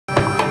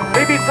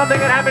Maybe it's something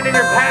that happened in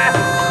your past.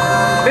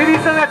 Maybe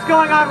it's something that's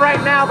going on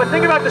right now, but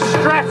think about the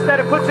stress that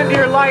it puts into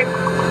your life.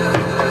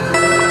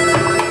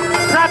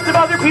 Perhaps if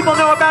other people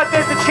know about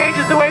this, it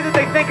changes the way that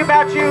they think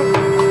about you,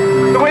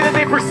 the way that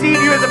they perceive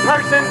you as a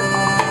person,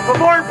 but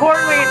more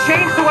importantly, it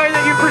changed the way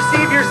that you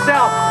perceive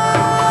yourself.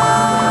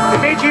 It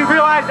made you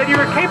realize that you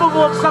were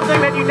capable of something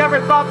that you never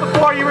thought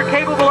before you were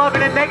capable of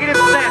in a negative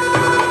sense.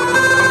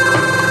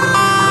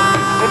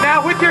 And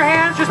now with your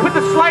hands, just put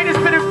the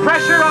slightest bit of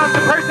pressure on the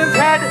person's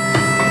head,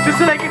 just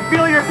so they can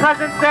feel your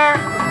presence there.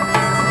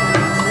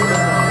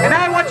 And now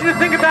I want you to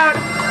think about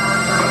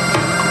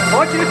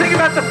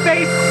the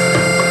face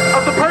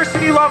of the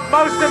person you love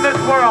most in this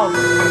world.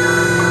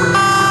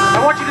 I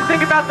want you to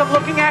think about them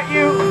looking at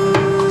you,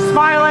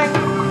 smiling.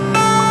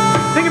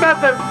 Think about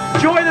the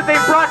joy that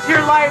they've brought to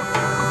your life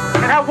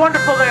and how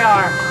wonderful they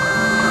are.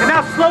 And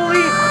now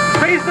slowly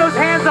raise those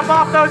hands up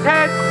off those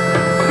heads,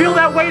 feel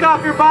that weight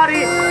off your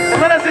body, and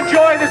let us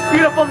enjoy this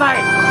beautiful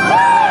night.